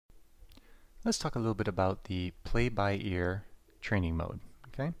Let's talk a little bit about the play-by-ear training mode.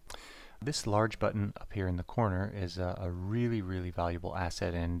 Okay, this large button up here in the corner is a really valuable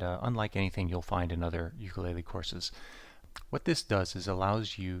asset, and unlike anything you'll find in other ukulele courses. What this does is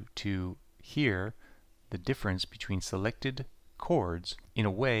allows you to hear the difference between selected chords in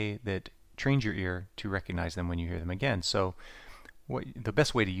a way that trains your ear to recognize them when you hear them again. So the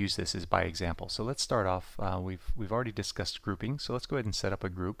best way to use this is by example. So let's start off, we've already discussed grouping, so let's go ahead and set up a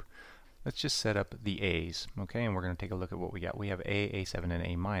group. Let's just set up the A's, okay, and we're going to take a look at what we got. We have A, A7, and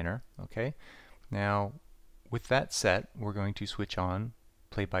A minor, okay. Now, with that set, we're going to switch on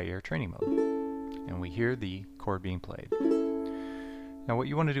play-by-ear training mode, and we hear the chord being played. Now, what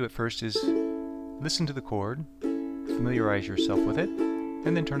you want to do at first is listen to the chord, familiarize yourself with it,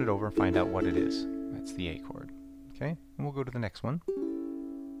 and then turn it over and find out what it is. That's the A chord, okay, and we'll go to the next one.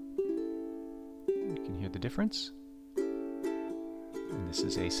 You can hear the difference, and this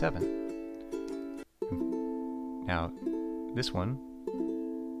is A7. Now, this one,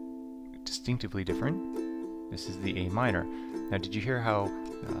 distinctively different. This is the A minor. Now, did you hear how,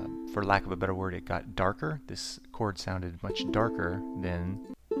 for lack of a better word, it got darker? This chord sounded much darker than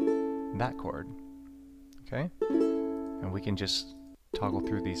that chord. Okay? And we can just toggle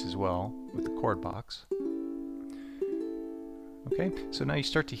through these as well with the chord box. Okay, so now you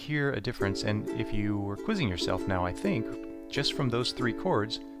start to hear a difference, and if you were quizzing yourself now, I think, just from those three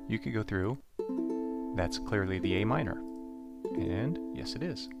chords, you could go through. That's clearly the A minor. And yes, it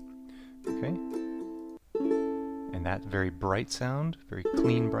is. Okay? And that very bright sound, very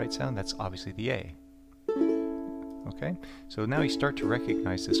clean, bright sound, that's obviously the A. Okay? So now you start to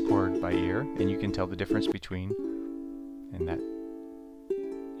recognize this chord by ear, and you can tell the difference between, and that,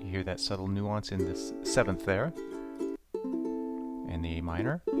 you hear that subtle nuance in this seventh there, and the A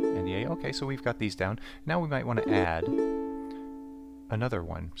minor, and the A. Okay, so we've got these down. Now we might want to add another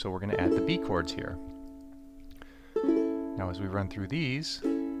one. So we're going to add the B chords here. Now as we run through these,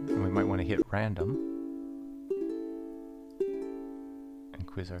 and we might want to hit random and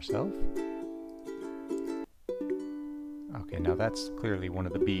quiz ourselves. Okay, now that's clearly one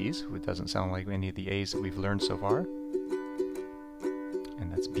of the B's. It doesn't sound like any of the A's that we've learned so far.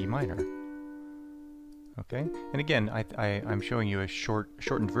 And that's B minor. Okay, and again, I'm showing you a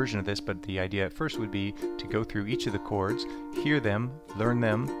shortened version of this, but the idea at first would be to go through each of the chords, hear them, learn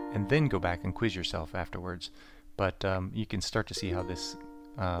them, and then go back and quiz yourself afterwards. But you can start to see how this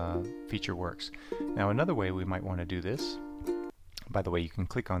feature works. Now, another way we might want to do this, by the way, you can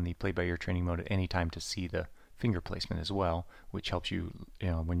click on the play-by-ear training mode at any time to see the finger placement as well, which helps you,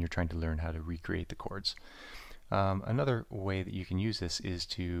 when you're trying to learn how to recreate the chords. Another way that you can use this is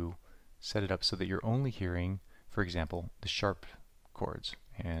to set it up so that you're only hearing, for example, the sharp chords,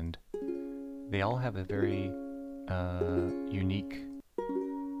 and they all have a very unique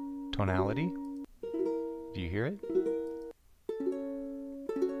tonality. Do you hear it?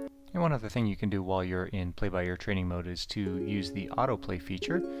 And one other thing you can do while you're in play-by-ear training mode is to use the autoplay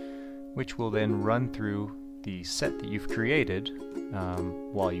feature, which will then run through the set that you've created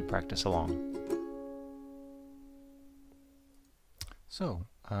while you practice along. So,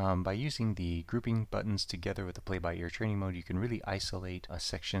 by using the grouping buttons together with the play-by-ear training mode, you can really isolate a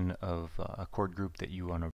section of a chord group that you want to